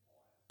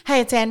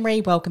it's Anne-Marie.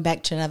 Welcome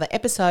back to another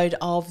episode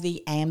of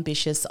the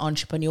Ambitious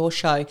Entrepreneur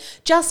Show.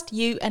 Just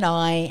you and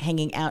I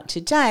hanging out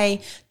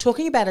today,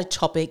 talking about a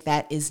topic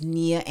that is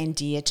near and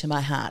dear to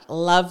my heart.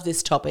 Love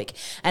this topic.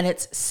 And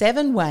it's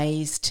 7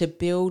 ways to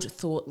build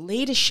thought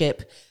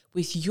leadership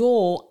with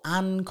your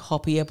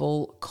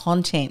uncopyable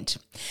content.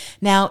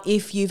 Now,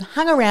 if you've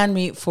hung around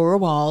me for a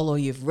while, or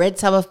you've read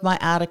some of my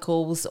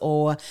articles,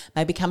 or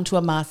maybe come to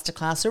a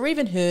masterclass, or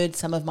even heard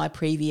some of my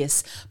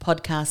previous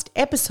podcast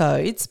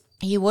episodes,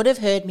 you would have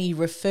heard me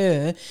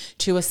refer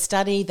to a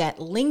study that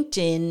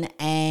LinkedIn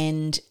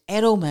and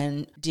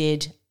Edelman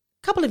did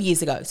a couple of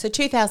years ago, so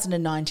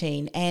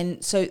 2019.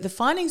 And so the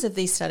findings of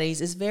these studies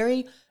is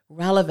very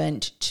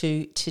relevant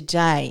to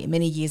today,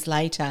 many years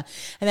later.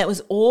 And that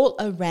was all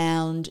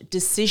around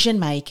decision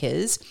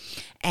makers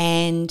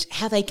and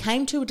how they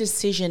came to a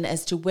decision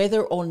as to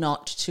whether or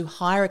not to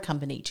hire a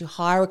company, to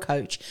hire a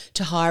coach,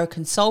 to hire a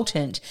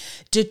consultant,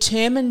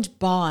 determined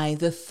by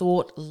the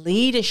thought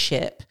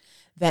leadership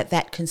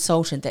that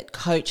consultant, that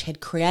coach had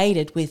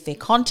created with their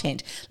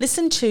content.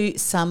 Listen to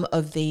some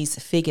of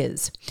these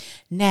figures.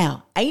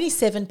 Now,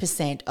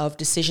 87% of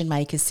decision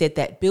makers said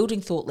that building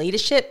thought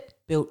leadership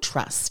built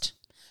trust.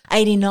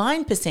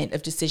 89%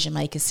 of decision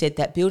makers said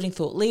that building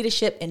thought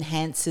leadership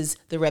enhances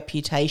the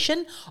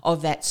reputation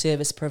of that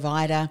service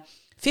provider.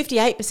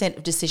 58%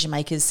 of decision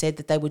makers said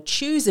that they would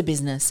choose a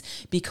business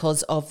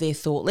because of their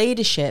thought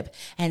leadership,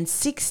 and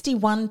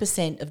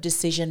 61% of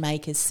decision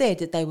makers said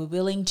that they were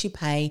willing to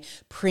pay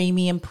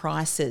premium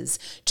prices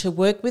to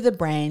work with a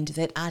brand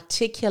that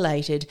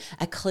articulated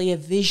a clear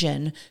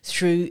vision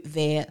through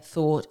their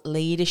thought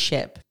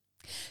leadership.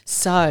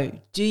 So,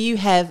 do you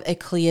have a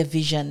clear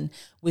vision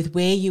with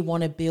where you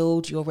want to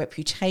build your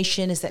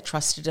reputation as that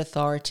trusted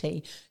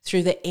authority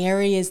through the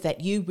areas that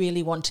you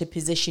really want to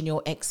position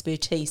your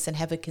expertise and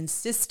have a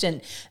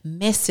consistent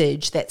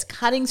message that's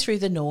cutting through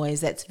the noise,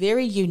 that's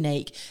very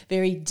unique,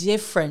 very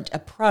different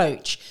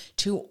approach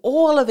to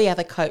all of the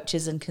other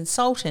coaches and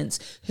consultants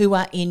who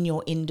are in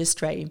your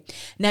industry?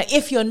 Now,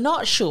 if you're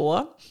not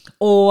sure,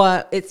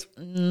 or it's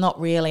not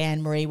really,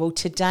 Anne-Marie, well,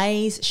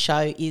 today's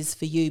show is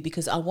for you,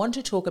 because I want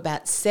to talk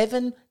about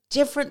 7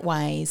 different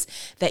ways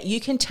that you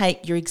can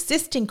take your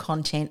existing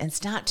content and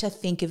start to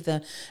think of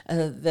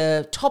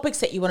the topics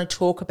that you want to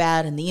talk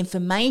about and the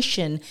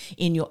information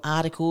in your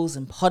articles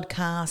and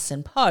podcasts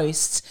and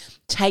posts.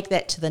 Take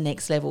that to the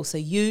next level so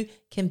you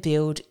can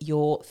build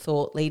your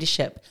thought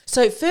leadership.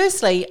 So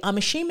firstly, I'm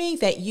assuming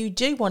that you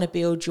do want to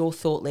build your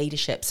thought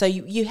leadership. So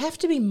you have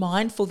to be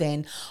mindful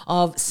then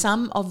of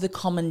some of the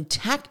common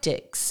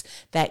tactics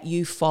that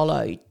you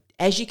follow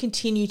as you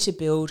continue to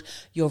build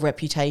your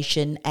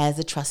reputation as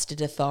a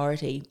trusted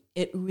authority.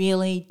 It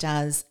really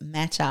does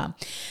matter.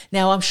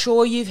 Now, I'm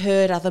sure you've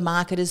heard other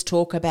marketers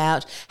talk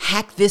about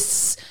hack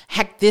this,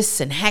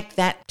 and hack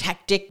that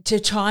tactic to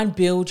try and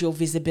build your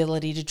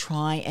visibility, to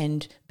try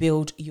and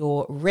build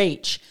your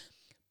reach.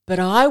 But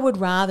I would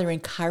rather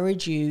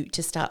encourage you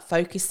to start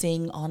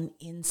focusing on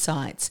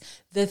insights,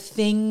 the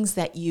things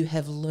that you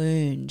have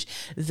learned,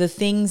 the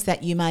things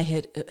that you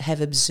may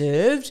have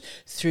observed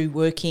through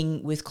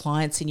working with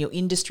clients in your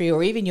industry,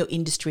 or even your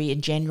industry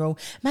in general,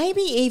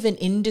 maybe even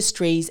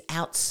industries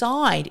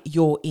outside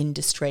your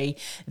industry,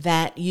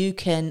 that you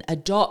can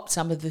adopt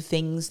some of the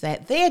things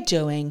that they're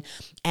doing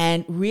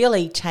and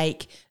really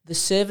take the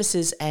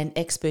services and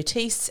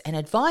expertise and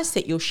advice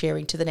that you're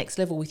sharing to the next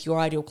level with your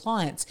ideal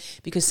clients,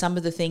 because some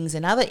of the things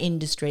in other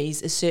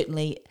industries are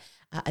certainly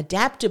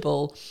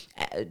adaptable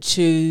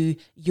to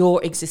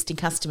your existing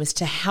customers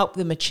to help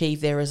them achieve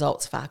their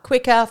results far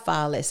quicker,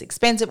 far less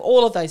expensive,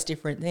 all of those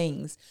different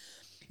things.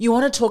 You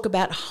want to talk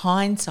about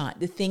hindsight,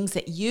 the things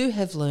that you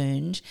have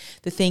learned,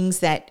 the things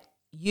that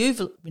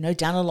you've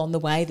done along the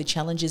way, the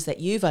challenges that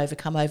you've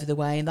overcome over the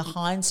way, and the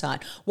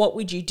hindsight. What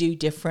would you do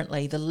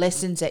differently? The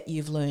lessons that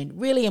you've learned.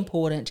 Really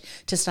important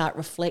to start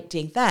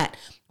reflecting that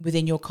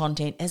within your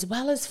content, as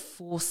well as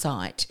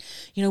foresight.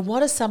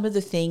 What are some of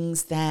the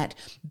things that,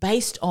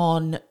 based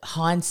on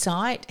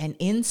hindsight and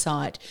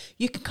insight,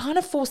 you can kind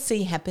of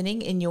foresee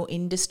happening in your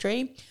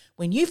industry?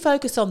 When you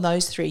focus on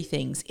those 3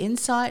 things,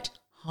 insight,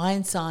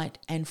 hindsight,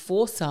 and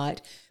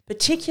foresight,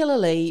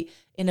 particularly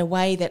in a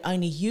way that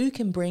only you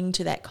can bring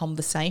to that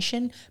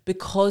conversation,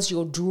 because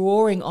you're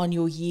drawing on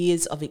your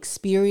years of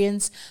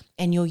experience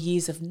and your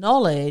years of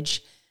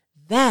knowledge,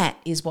 that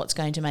is what's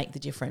going to make the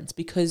difference,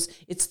 because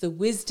it's the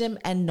wisdom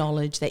and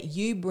knowledge that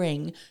you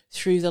bring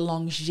through the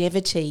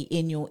longevity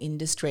in your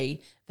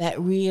industry that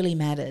really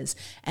matters.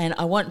 And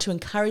I want to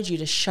encourage you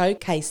to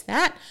showcase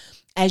that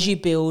as you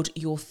build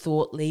your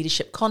thought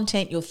leadership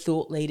content, your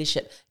thought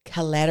leadership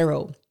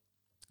collateral.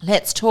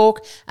 Let's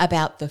talk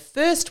about the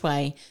first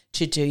way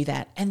to do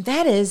that, and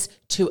that is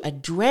to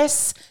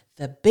address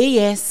the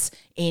BS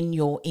in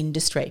your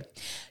industry.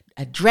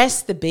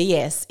 Address the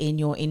BS in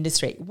your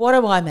industry. What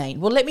do I mean?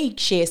 Well, let me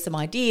share some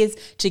ideas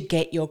to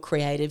get your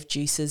creative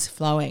juices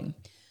flowing.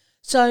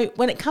 So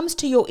when it comes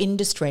to your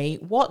industry,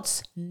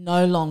 what's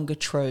no longer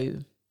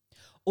true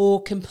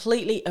or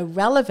completely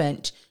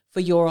irrelevant for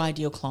your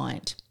ideal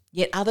client?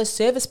 Yet other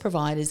service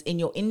providers in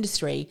your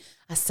industry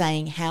are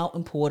saying how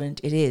important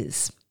it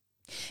is.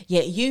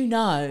 Yet you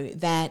know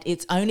that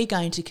it's only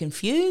going to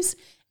confuse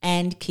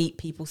and keep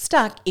people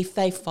stuck if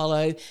they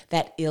follow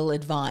that ill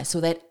advice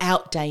or that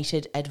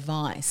outdated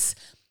advice.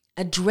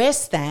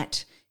 Address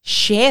that,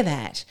 share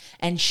that,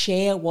 and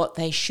share what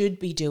they should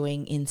be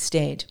doing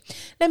instead.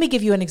 Let me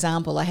give you an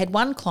example. I had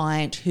one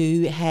client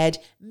who had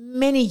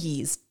many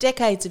years,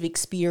 decades of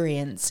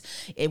experience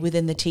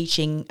within the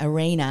teaching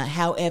arena.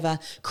 However,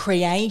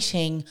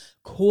 creating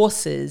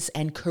courses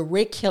and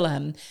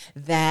curriculum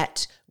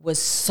that was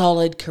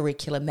solid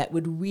curriculum that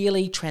would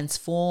really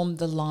transform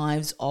the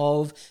lives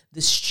of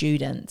the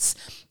students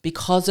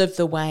because of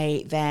the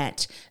way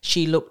that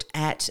she looked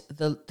at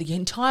the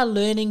entire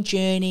learning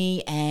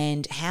journey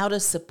and how to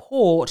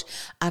support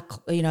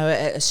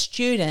a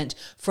student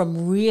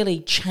from really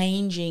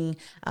changing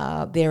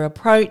their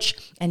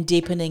approach and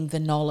deepening the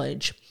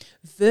knowledge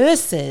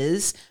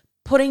versus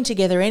putting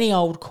together any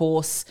old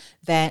course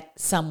that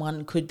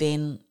someone could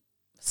then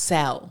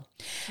sell.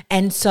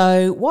 And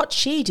so what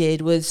she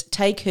did was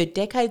take her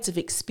decades of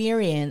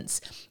experience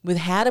with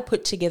how to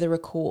put together a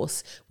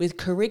course with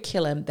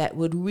curriculum that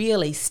would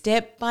really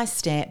step by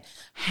step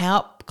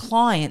help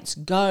clients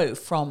go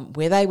from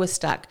where they were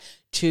stuck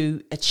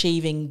to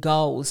achieving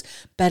goals.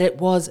 But it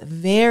was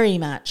very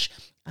much,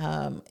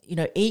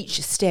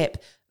 each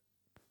step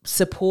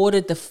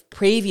supported the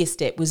previous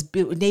step,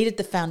 needed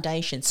the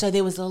foundation. So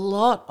there was a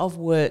lot of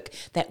work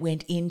that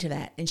went into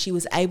that, and she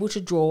was able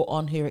to draw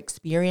on her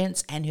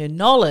experience and her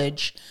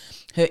knowledge,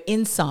 her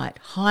insight,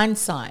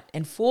 hindsight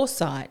and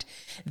foresight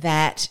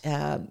that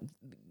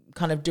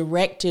kind of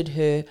directed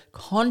her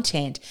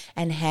content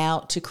and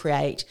how to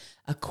create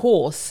a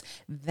course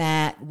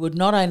that would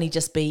not only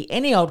just be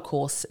any old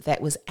course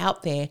that was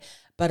out there,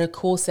 but a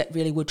course that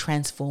really would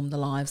transform the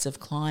lives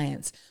of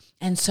clients.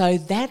 And so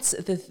that's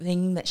the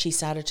thing that she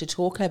started to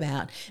talk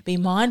about. Be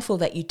mindful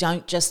that you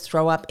don't just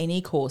throw up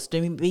any course.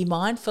 Be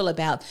mindful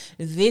about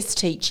this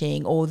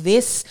teaching or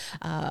this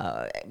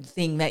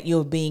thing that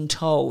you're being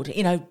told.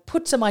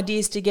 Put some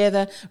ideas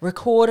together,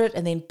 record it,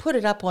 and then put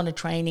it up on a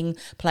training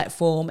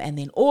platform. And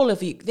then all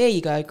of you, there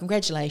you go.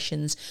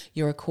 Congratulations,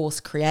 you're a course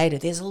creator.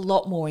 There's a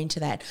lot more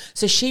into that.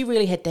 So she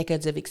really had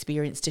decades of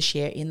experience to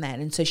share in that.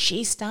 And so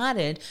she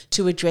started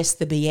to address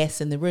the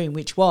BS in the room,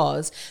 which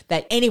was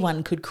that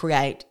anyone could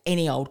create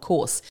any old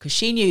course, because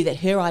she knew that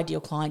her ideal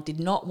client did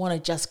not want to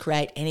just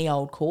create any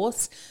old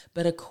course,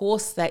 but a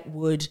course that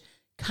would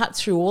cut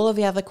through all of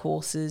the other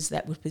courses,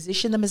 that would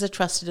position them as a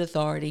trusted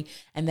authority,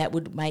 and that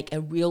would make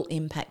a real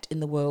impact in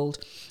the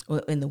world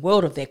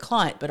of their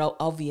client, but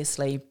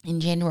obviously in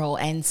general.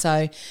 And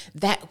so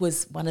that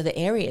was one of the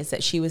areas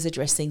that she was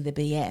addressing the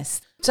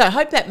BS. So I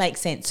hope that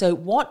makes sense. So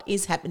what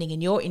is happening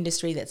in your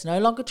industry that's no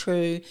longer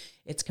true,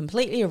 it's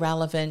completely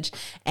irrelevant,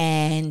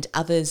 and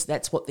others,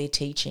 that's what they're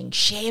teaching.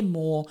 Share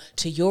more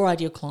to your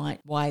ideal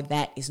client why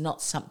that is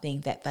not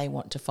something that they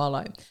want to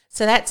follow.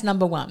 So that's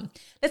number one.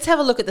 Let's have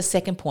a look at the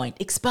second point.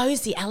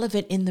 Expose the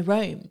elephant in the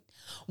room.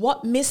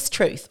 What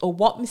mistruth or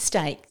what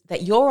mistake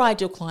that your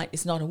ideal client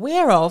is not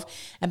aware of,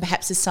 and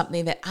perhaps is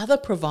something that other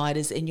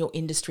providers in your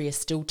industry are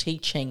still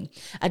teaching.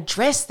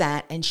 Address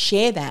that and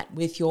share that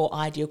with your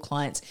ideal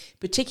clients,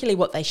 particularly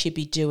what they should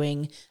be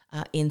doing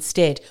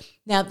instead.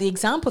 Now, the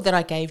example that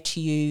I gave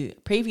to you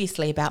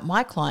previously about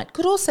my client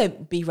could also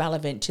be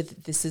relevant to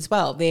this as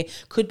well. There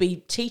could be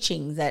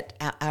teachings that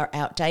are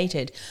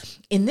outdated.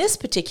 In this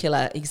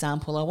particular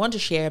example, I want to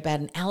share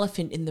about an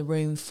elephant in the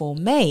room for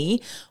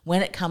me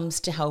when it comes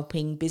to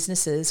helping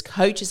businesses,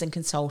 coaches and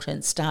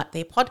consultants start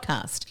their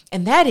podcast.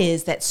 And that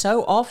is that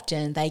so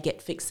often they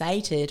get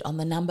fixated on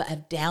the number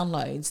of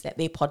downloads that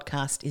their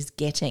podcast is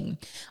getting.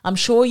 I'm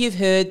sure you've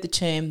heard the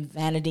term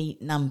vanity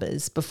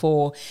numbers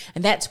before,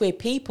 and that's where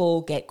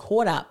people get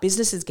caught up,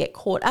 businesses get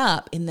caught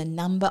up in the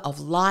number of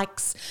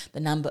likes, the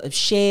number of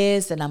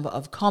shares, the number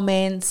of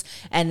comments,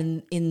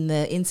 and in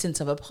the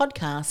instance of a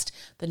podcast,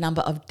 the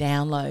number of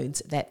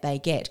downloads that they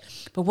get.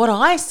 But what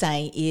I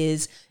say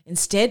is,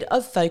 instead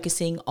of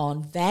focusing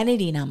on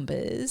vanity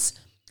numbers,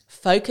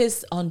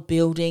 focus on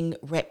building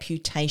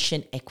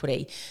reputation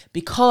equity,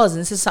 because,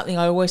 and this is something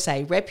I always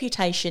say,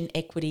 reputation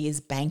equity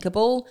is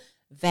bankable,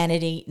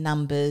 vanity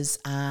numbers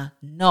are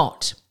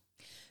not.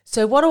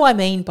 So what do I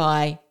mean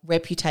by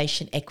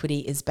reputation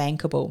equity is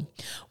bankable?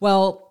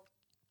 Well,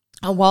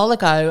 a while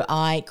ago,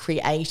 I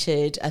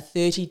created a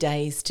 30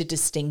 Days to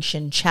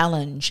Distinction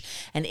challenge.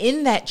 And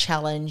in that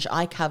challenge,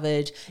 I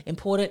covered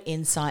important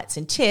insights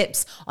and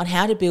tips on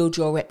how to build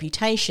your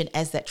reputation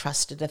as that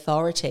trusted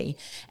authority.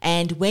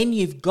 And when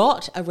you've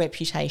got a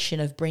reputation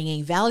of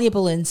bringing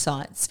valuable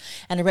insights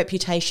and a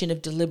reputation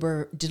of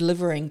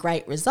delivering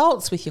great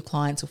results with your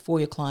clients or for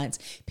your clients,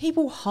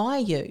 people hire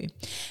you.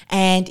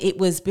 And it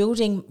was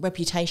building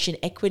reputation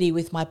equity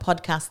with my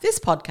podcast, this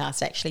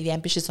podcast actually, The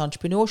Ambitious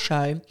Entrepreneur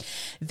Show,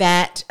 that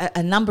that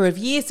a number of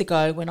years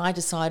ago, when I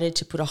decided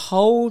to put a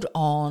hold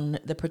on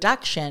the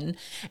production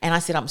and I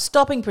said, I'm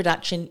stopping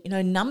production,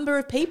 a number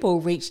of people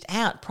reached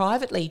out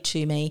privately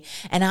to me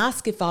and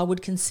asked if I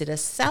would consider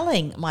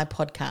selling my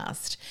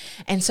podcast.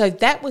 And so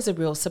that was a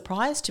real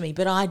surprise to me,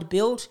 but I'd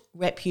built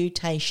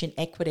reputation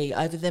equity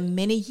over the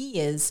many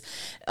years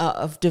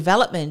of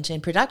development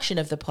and production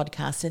of the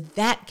podcast, and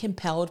that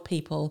compelled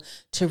people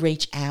to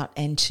reach out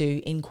and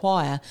to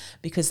inquire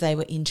because they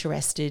were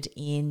interested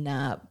in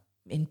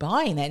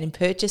buying that, in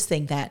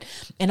purchasing that.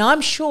 And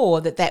I'm sure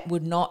that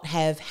would not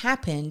have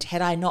happened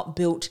had I not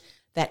built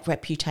that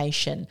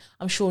reputation.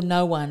 I'm sure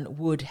no one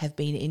would have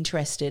been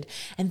interested.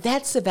 And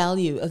that's the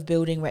value of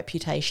building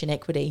reputation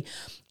equity.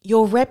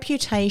 Your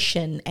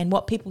reputation and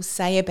what people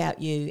say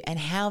about you and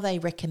how they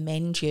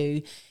recommend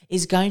you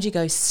is going to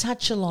go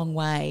such a long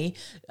way,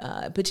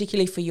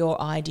 particularly for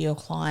your ideal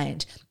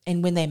client,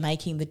 and when they're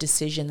making the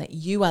decision that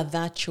you are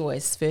the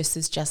choice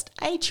versus just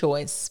a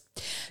choice.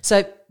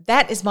 So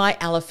that is my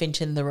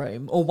elephant in the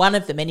room, or one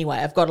of them anyway.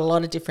 I've got a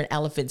lot of different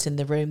elephants in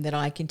the room that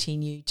I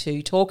continue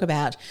to talk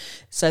about.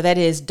 So that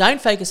is,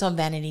 don't focus on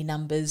vanity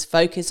numbers,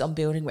 focus on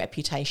building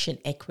reputation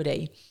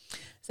equity.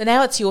 So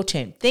now it's your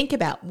turn. Think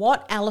about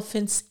what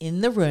elephants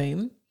in the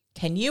room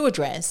can you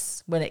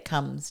address when it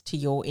comes to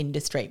your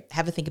industry.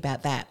 Have a think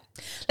about that.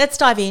 Let's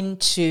dive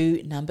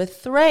into number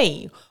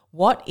 3.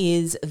 What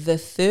is the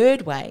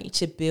third way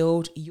to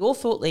build your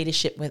thought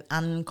leadership with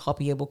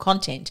uncopyable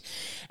content?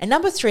 And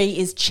number 3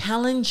 is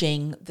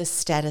challenging the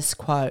status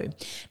quo.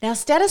 Now,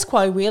 status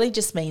quo really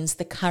just means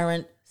the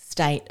current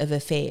state of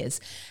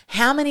affairs.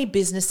 How many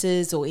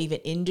businesses or even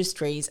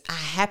industries are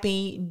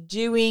happy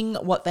doing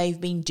what they've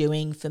been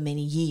doing for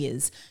many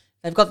years?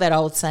 They've got that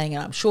old saying,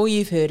 and I'm sure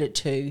you've heard it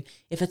too,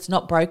 if it's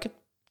not broken,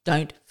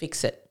 don't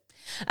fix it.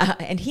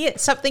 And here,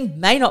 something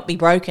may not be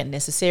broken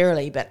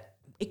necessarily, but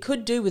it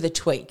could do with a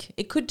tweak.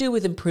 It could do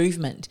with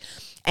improvement.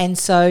 And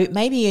so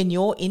maybe in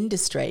your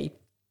industry,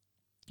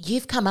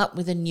 you've come up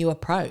with a new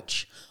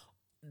approach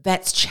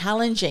that's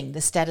challenging the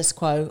status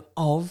quo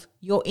of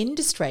your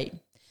industry.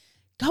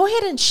 Go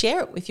ahead and share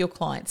it with your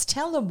clients.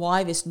 Tell them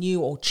why this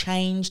new or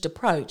changed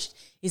approach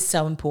is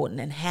so important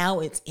and how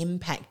it's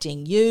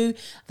impacting you,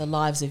 the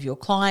lives of your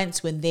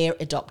clients when they're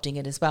adopting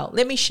it as well.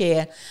 Let me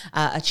share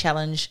a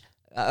challenge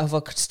of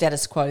a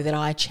status quo that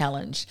I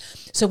challenged.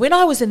 So when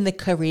I was in the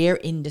career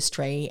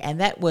industry, and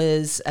that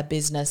was a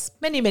business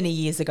many, many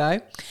years ago,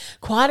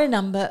 quite a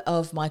number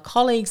of my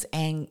colleagues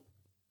and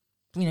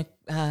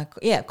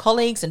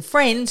colleagues and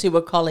friends who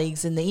were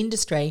colleagues in the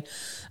industry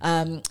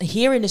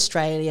here in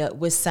Australia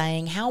was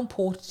saying how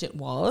important it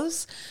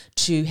was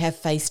to have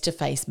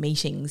face-to-face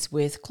meetings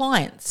with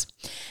clients.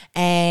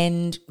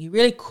 And you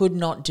really could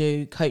not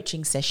do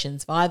coaching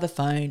sessions via the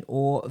phone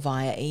or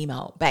via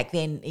email. Back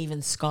then, even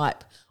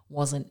Skype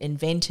wasn't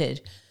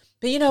invented.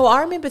 But, I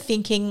remember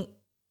thinking,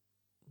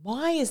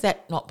 why is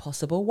that not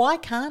possible? Why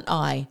can't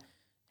I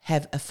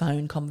have a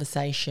phone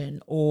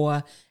conversation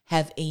or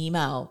have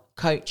email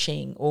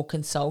coaching or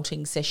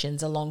consulting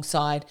sessions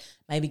alongside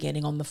maybe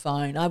getting on the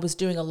phone? I was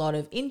doing a lot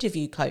of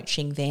interview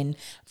coaching then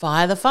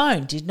via the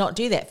phone, did not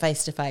do that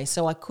face-to-face.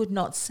 So I could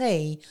not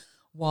see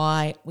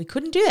why we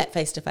couldn't do that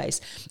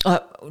face-to-face,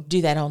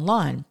 do that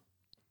online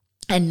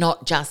and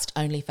not just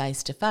only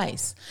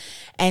face-to-face.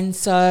 And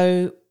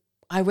so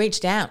I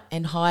reached out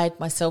and hired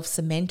myself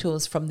some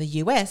mentors from the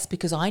US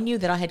because I knew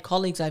that I had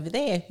colleagues over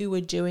there who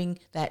were doing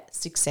that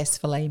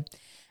successfully.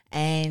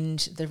 And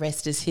the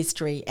rest is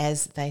history,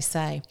 as they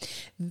say.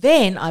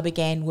 Then I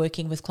began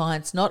working with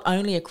clients not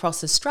only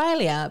across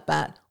Australia,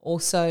 but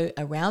also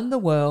around the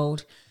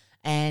world.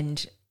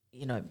 And,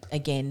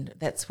 again,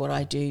 that's what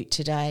I do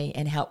today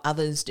and help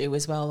others do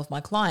as well of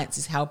my clients,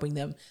 is helping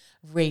them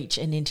reach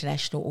an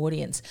international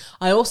audience.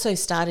 I also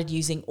started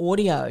using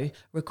audio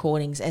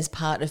recordings as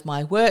part of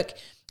my work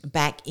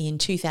back in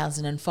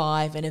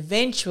 2005, and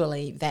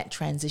eventually that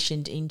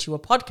transitioned into a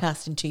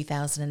podcast in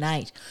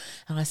 2008.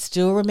 And I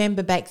still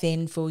remember back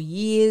then, for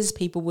years,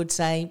 people would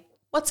say,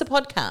 "What's a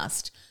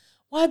podcast?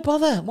 Why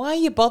bother? Why are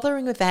you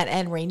bothering with that,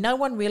 Anne-Marie? No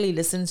one really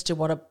listens to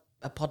what a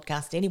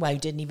podcast anyway,"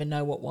 didn't even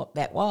know what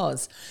that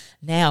was.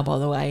 Now, by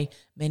the way,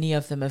 many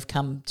of them have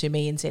come to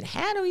me and said,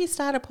 "How do you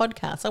start a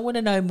podcast? I want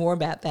to know more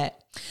about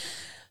that."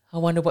 I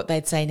wonder what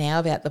they'd say now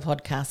about the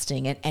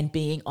podcasting and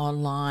being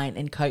online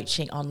and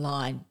coaching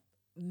online.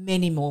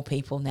 Many more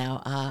people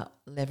now are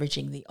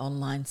leveraging the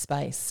online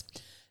space.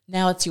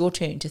 Now it's your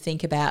turn to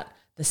think about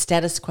the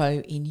status quo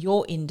in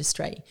your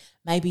industry.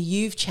 Maybe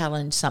you've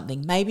challenged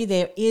something. Maybe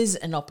there is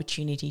an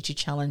opportunity to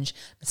challenge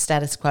the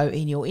status quo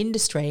in your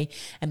industry.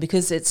 And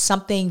because it's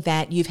something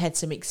that you've had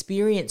some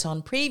experience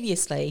on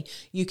previously,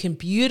 you can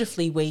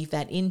beautifully weave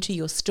that into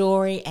your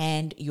story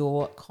and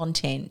your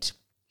content.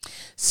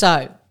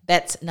 So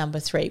that's number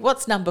 3.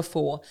 What's number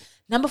 4?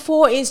 Number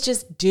 4 is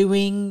just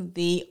doing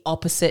the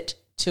opposite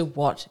to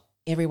what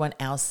everyone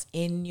else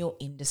in your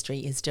industry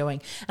is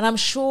doing. And I'm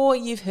sure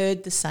you've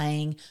heard the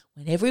saying,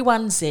 when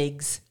everyone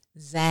zigs,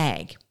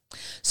 zag.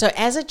 So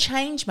as a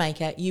change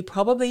maker, you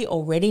probably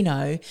already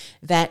know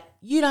that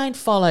you don't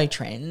follow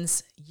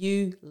trends,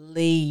 you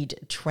lead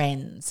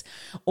trends,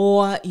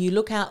 or you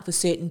look out for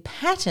certain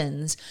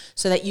patterns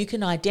so that you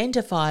can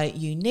identify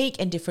unique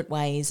and different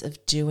ways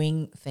of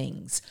doing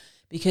things,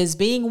 because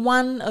being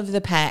one of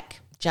the pack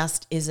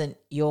just isn't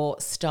your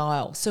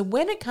style. So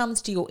when it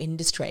comes to your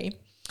industry,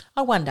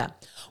 I wonder,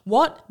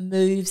 what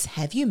moves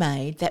have you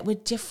made that were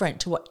different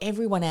to what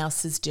everyone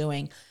else is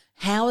doing?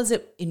 How has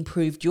it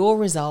improved your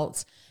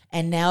results?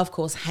 And now, of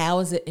course, how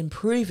is it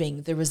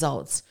improving the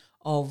results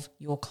of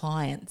your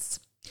clients?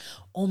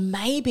 Or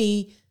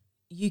maybe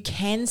you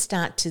can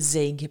start to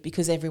zig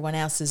because everyone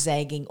else is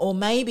zagging, or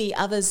maybe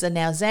others are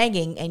now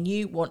zagging and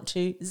you want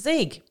to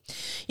zig.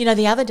 You know,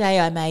 the other day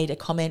I made a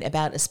comment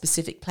about a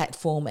specific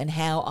platform and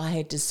how I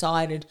had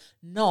decided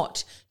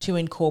not to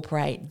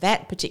incorporate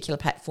that particular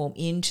platform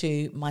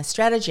into my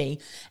strategy,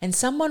 and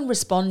someone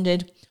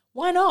responded,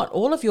 "Why not?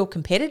 All of your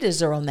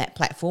competitors are on that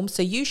platform,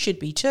 so you should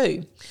be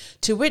too."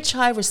 To which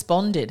I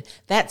responded,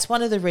 that's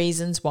one of the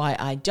reasons why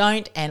I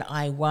don't and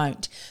I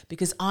won't,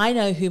 because I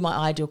know who my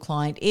ideal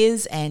client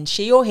is, and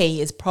she or he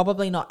is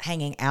probably not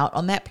hanging out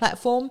on that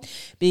platform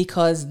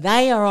because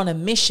they are on a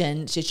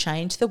mission to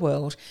change the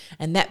world,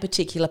 and that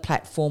particular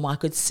platform I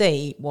could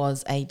see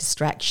was a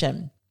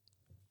distraction.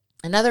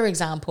 Another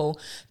example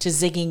to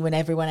zigging when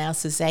everyone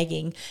else is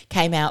zagging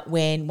came out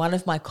when one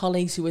of my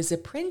colleagues who was a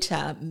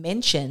printer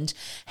mentioned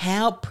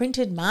how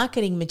printed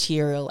marketing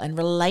material and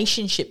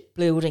relationship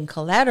building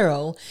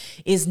collateral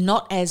is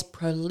not as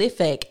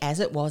prolific as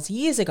it was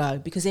years ago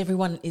because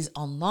everyone is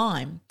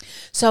online.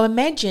 So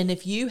imagine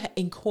if you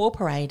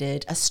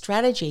incorporated a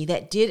strategy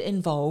that did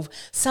involve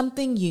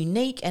something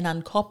unique and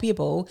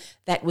uncopyable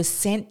that was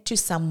sent to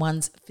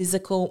someone's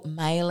physical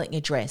mailing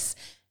address.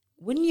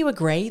 Wouldn't you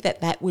agree that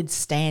that would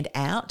stand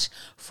out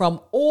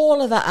from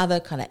all of the other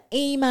kind of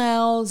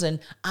emails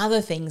and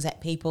other things that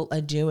people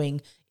are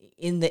doing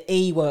in the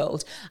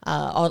e-world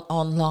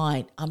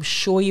online? I'm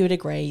sure you would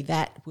agree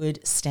that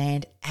would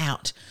stand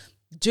out.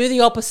 Do the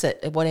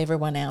opposite of what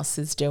everyone else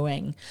is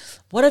doing.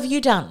 What have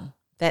you done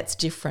that's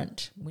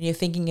different when you're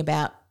thinking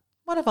about,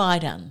 what have I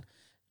done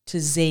to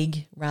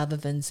zig rather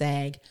than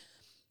zag?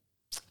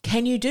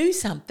 Can you do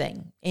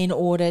something in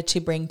order to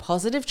bring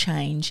positive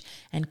change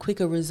and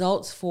quicker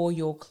results for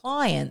your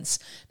clients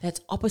that's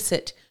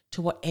opposite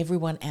to what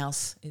everyone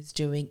else is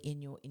doing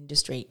in your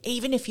industry?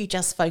 Even if you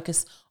just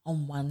focus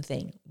on one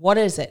thing, what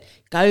is it?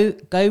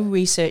 Go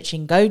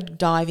researching, go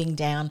diving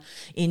down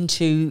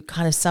into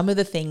kind of some of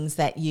the things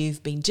that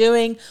you've been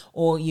doing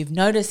or you've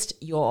noticed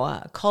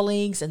your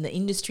colleagues in the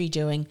industry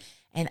doing,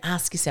 and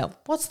ask yourself,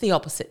 what's the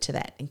opposite to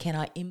that? And can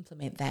I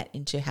implement that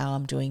into how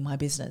I'm doing my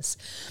business?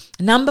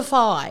 Number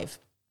 5,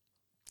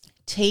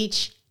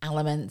 teach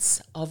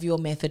elements of your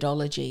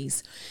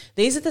methodologies.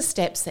 These are the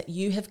steps that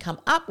you have come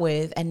up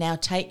with and now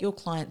take your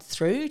clients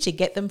through to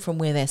get them from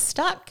where they're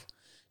stuck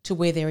to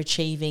where they're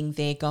achieving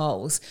their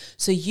goals.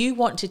 So you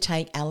want to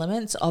take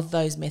elements of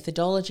those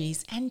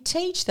methodologies and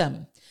teach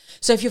them.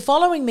 So if you're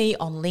following me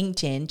on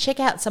LinkedIn, check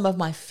out some of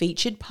my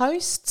featured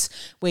posts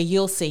where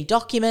you'll see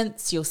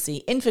documents, you'll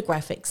see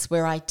infographics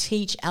where I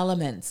teach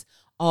elements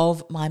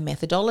of my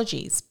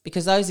methodologies,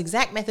 because those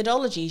exact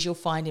methodologies you'll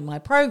find in my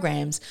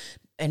programs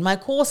and my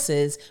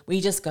courses.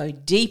 We just go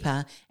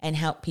deeper and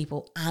help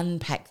people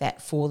unpack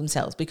that for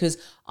themselves, because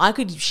I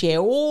could share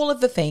all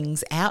of the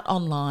things out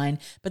online,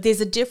 but there's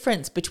a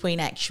difference between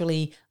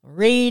actually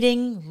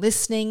reading,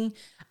 listening,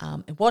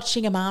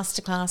 watching a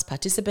masterclass,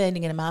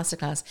 participating in a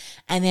masterclass,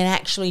 and then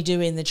actually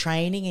doing the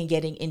training and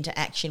getting into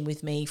action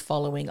with me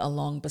following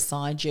along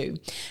beside you.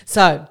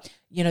 So,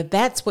 you know,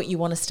 that's what you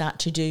want to start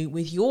to do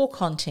with your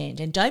content.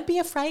 And don't be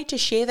afraid to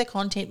share the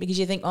content because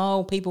you think,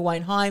 oh, people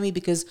won't hire me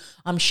because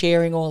I'm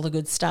sharing all the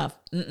good stuff.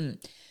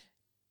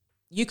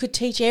 You could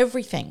teach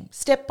everything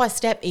step by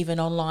step, even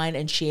online,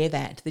 and share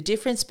that. The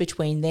difference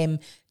between them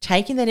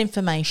taking that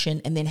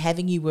information and then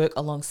having you work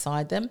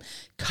alongside them,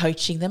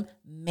 coaching them,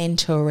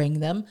 mentoring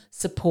them,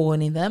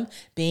 supporting them,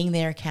 being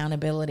their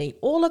accountability,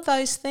 all of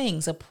those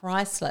things are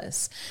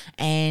priceless.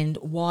 And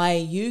why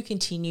you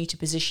continue to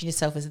position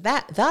yourself as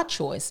that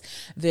choice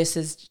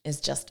versus as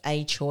just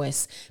a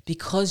choice,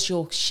 because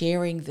you're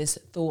sharing this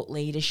thought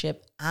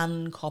leadership,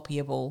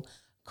 uncopyable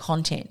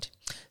content.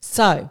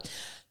 So,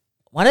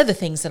 one of the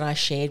things that I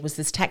shared was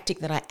this tactic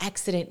that I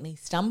accidentally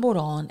stumbled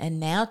on and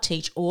now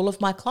teach all of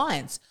my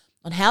clients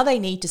on how they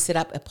need to set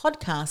up a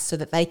podcast so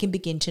that they can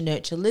begin to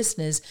nurture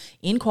listeners,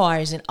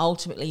 inquiries, and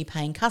ultimately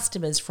paying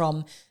customers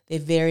from their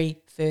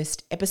very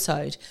first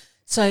episode.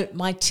 So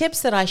my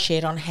tips that I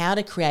shared on how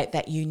to create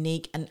that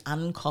unique and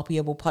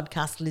uncopyable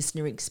podcast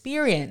listener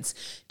experience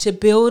to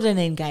build an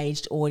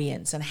engaged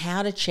audience, and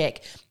how to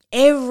check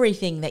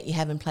everything that you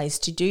have in place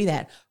to do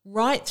that,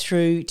 right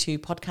through to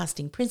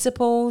podcasting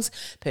principles,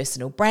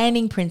 personal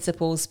branding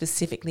principles,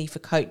 specifically for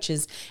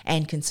coaches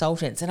and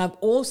consultants. And I've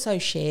also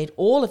shared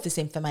all of this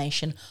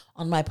information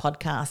on my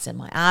podcast and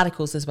my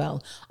articles as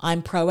well.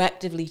 I'm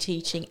proactively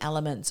teaching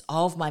elements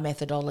of my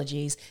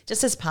methodologies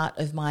just as part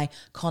of my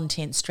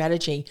content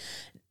strategy.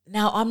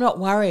 Now, I'm not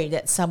worried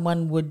that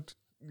someone would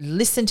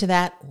listen to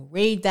that or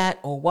read that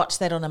or watch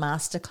that on a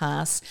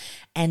masterclass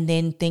and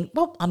then think,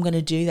 well, I'm going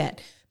to do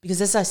that.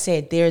 Because as I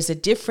said, there is a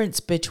difference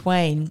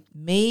between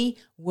me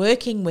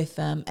working with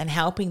them and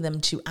helping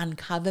them to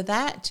uncover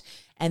that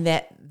and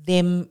that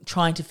them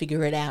trying to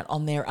figure it out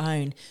on their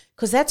own.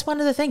 Because that's one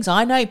of the things.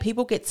 I know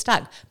people get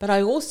stuck, but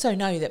I also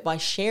know that by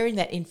sharing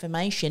that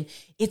information,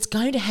 it's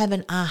going to have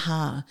an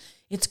aha.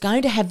 It's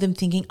going to have them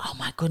thinking, oh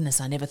my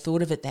goodness, I never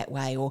thought of it that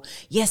way. Or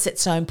yes,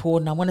 it's so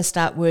important. I want to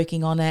start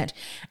working on it.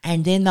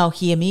 And then they'll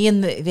hear me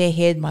in their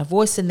head, my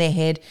voice in their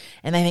head.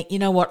 And they think, you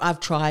know what, I've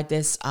tried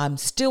this. I'm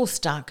still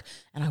stuck.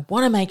 And I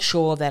want to make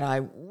sure that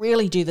I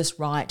really do this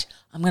right.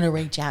 I'm going to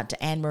reach out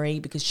to Anne-Marie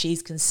because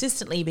she's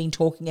consistently been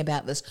talking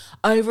about this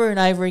over and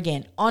over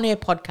again on her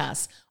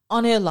podcasts,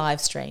 on her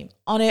live stream,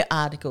 on her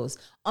articles,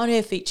 on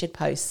her featured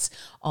posts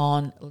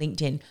on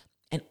LinkedIn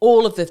and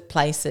all of the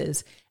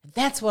places.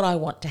 That's what I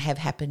want to have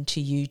happen to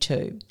you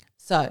too.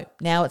 So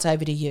now it's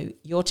over to you,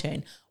 your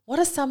turn. What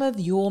are some of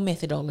your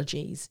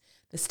methodologies,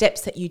 the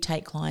steps that you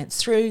take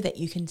clients through that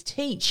you can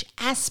teach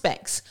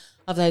aspects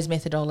of those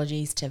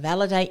methodologies to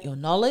validate your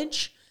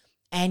knowledge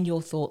and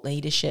your thought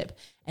leadership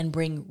and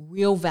bring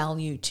real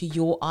value to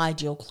your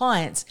ideal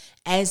clients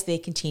as they're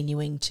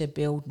continuing to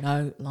build,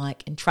 know,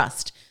 like, and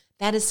trust?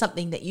 That is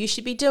something that you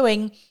should be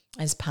doing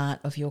as part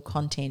of your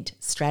content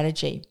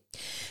strategy.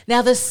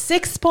 Now, the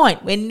sixth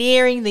point, we're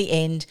nearing the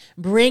end,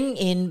 bring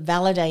in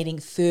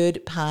validating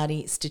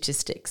third-party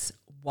statistics.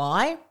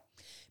 Why?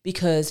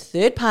 Because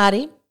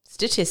third-party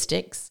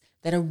statistics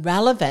that are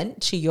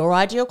relevant to your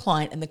ideal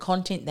client and the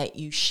content that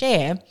you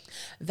share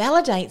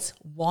validates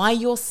why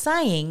you're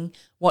saying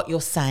what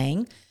you're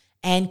saying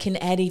and can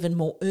add even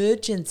more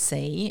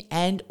urgency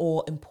and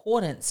or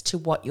importance to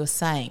what you're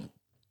saying.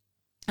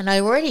 And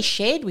I already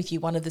shared with you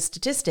one of the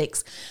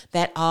statistics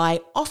that I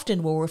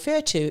often will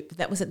refer to.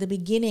 That was at the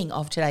beginning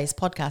of today's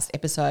podcast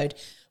episode,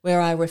 where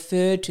I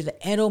referred to the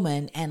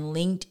Edelman and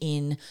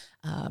LinkedIn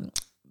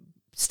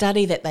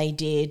study that they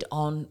did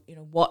on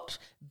what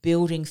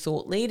building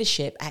thought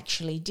leadership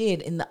actually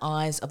did in the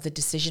eyes of the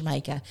decision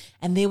maker.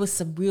 And there were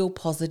some real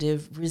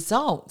positive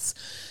results.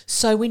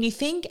 So when you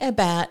think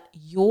about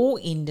your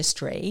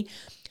industry,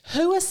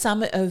 who are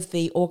some of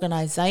the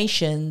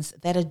organizations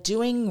that are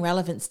doing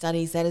relevant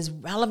studies that is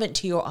relevant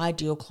to your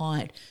ideal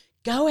client?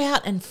 Go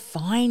out and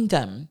find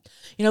them.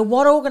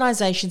 What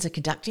organizations are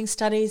conducting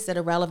studies that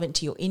are relevant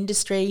to your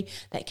industry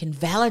that can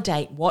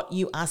validate what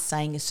you are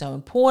saying is so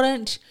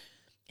important,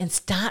 and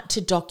start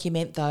to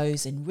document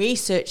those and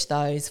research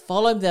those,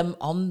 follow them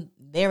on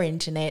their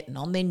internet and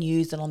on their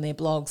news and on their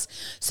blogs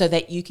so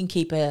that you can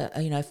keep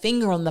a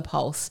finger on the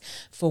pulse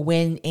for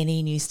when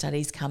any new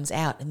studies comes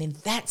out. And then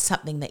that's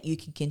something that you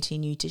can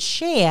continue to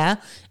share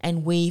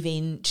and weave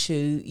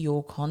into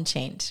your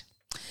content.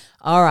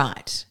 All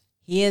right,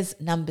 here's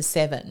number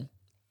 7,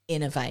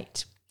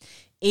 innovate.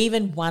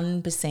 Even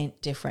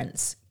 1%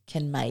 difference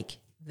can make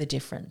the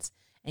difference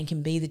and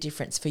can be the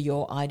difference for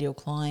your ideal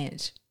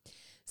client.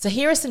 So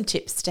here are some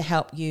tips to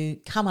help you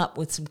come up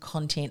with some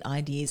content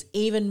ideas,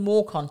 even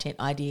more content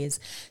ideas,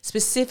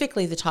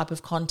 specifically the type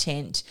of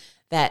content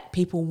that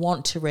people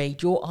want to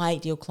read, your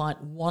ideal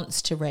client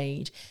wants to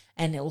read,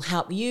 and it will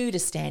help you to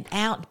stand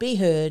out, be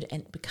heard,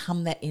 and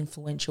become that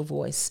influential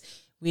voice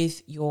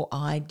with your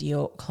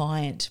ideal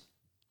client.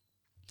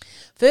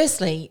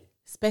 Firstly,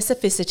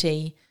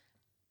 specificity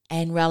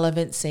and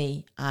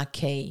relevancy are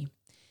key.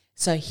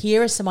 So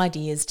here are some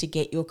ideas to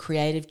get your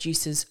creative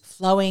juices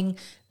flowing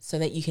so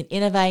that you can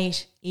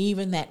innovate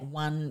even that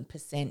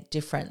 1%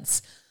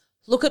 difference.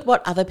 Look at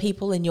what other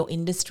people in your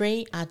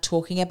industry are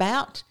talking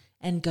about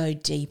and go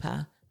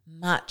deeper,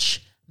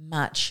 much,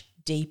 much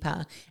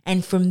deeper.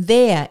 And from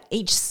there,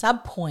 each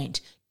sub-point,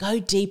 go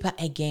deeper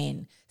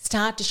again.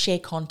 Start to share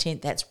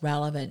content that's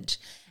relevant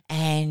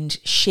and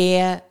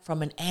share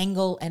from an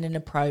angle and an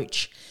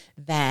approach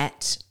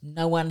that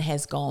no one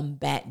has gone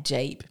that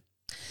deep.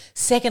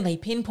 Secondly,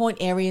 pinpoint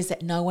areas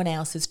that no one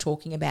else is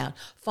talking about.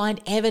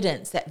 Find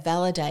evidence that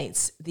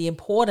validates the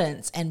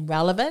importance and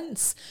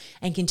relevance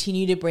and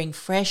continue to bring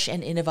fresh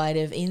and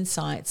innovative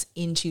insights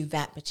into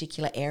that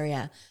particular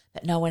area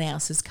that no one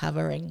else is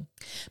covering.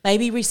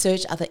 Maybe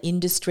research other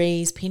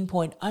industries,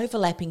 pinpoint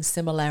overlapping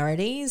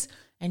similarities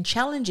and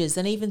challenges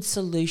and even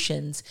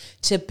solutions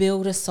to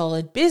build a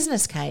solid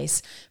business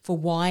case for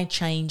why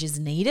change is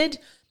needed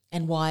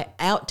and why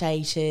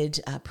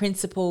outdated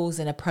principles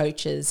and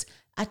approaches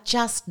are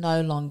just no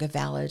longer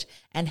valid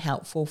and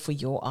helpful for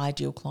your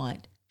ideal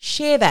client.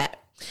 Share that.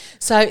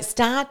 So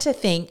start to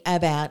think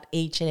about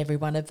each and every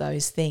one of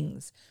those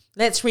things.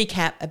 Let's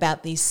recap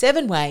about these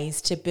 7 ways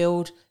to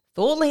build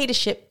thought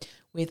leadership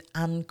with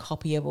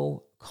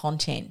uncopyable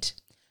content.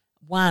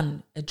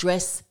 1,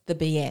 address the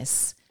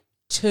BS.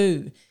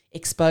 2,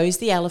 expose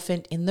the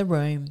elephant in the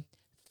room.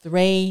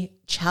 3,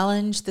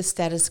 challenge the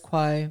status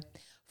quo.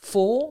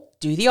 4,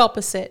 do the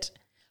opposite.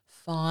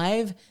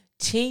 5,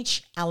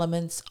 teach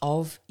elements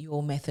of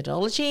your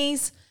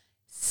methodologies.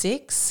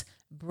 6,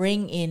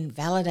 bring in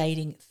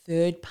validating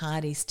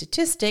third-party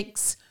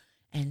statistics.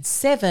 And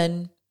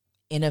 7,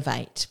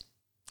 innovate.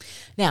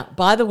 Now,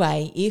 by the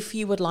way, if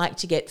you would like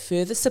to get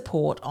further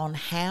support on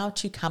how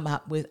to come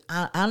up with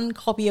an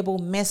uncopyable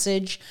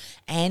message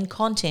and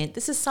content,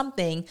 this is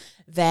something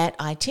that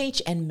I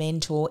teach and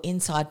mentor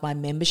inside my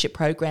membership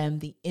program,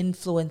 the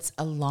Influence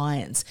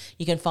Alliance.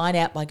 You can find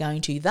out by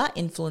going to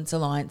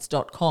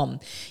theinfluencealliance.com.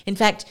 In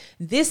fact,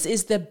 this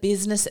is the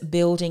business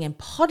building and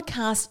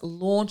podcast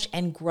launch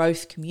and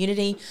growth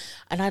community,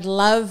 and I'd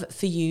love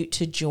for you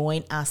to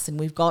join us. And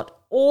we've got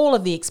all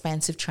of the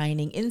expansive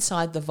training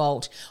inside the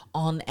vault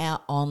on our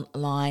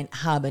online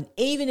hub. And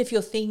even if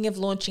you're thinking of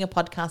launching a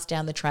podcast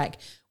down the track,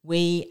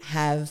 we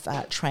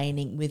have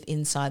training with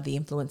inside the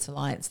Influence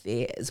Alliance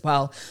there as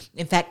well.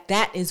 In fact,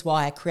 that is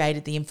why I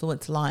created the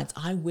Influence Alliance.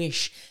 I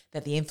wish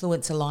that the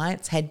Influence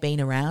Alliance had been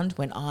around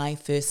when I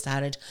first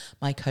started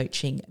my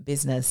coaching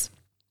business.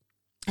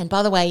 And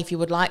by the way, if you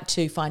would like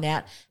to find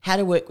out how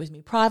to work with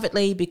me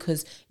privately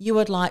because you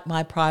would like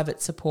my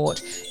private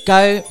support,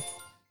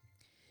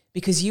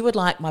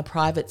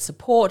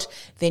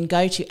 then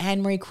go to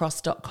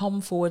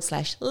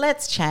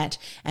annemariecross.com/let's chat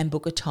and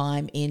book a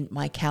time in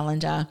my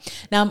calendar.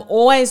 Now, I'm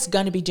going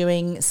to be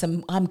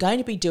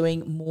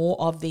doing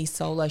more of these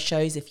solo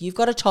shows. If you've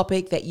got a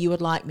topic that you would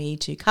like me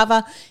to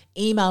cover,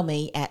 email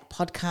me at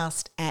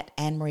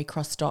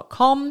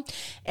podcast@annemariecross.com.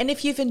 And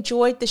if you've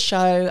enjoyed the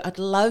show, I'd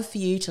love for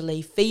you to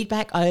leave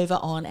feedback over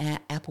on our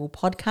Apple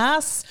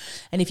Podcasts.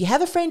 And if you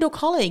have a friend or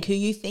colleague who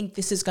you think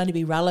this is going to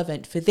be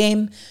relevant for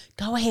them,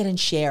 go ahead and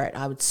share it.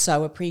 I would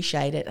so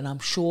appreciate it, and I'm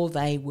sure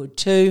they would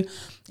too.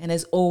 And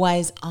as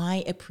always,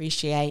 I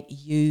appreciate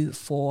you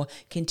for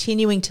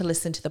continuing to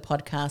listen to the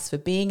podcast, for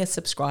being a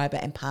subscriber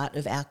and part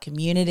of our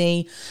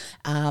community.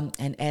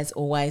 And as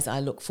always, I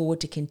look forward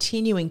to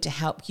continuing to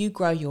help you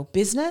grow your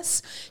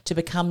business to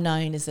become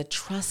known as a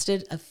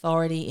trusted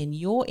authority in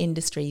your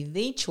industry,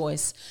 the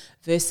choice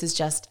versus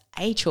just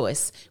a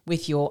choice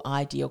with your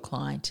ideal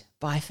client.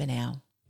 Bye for now.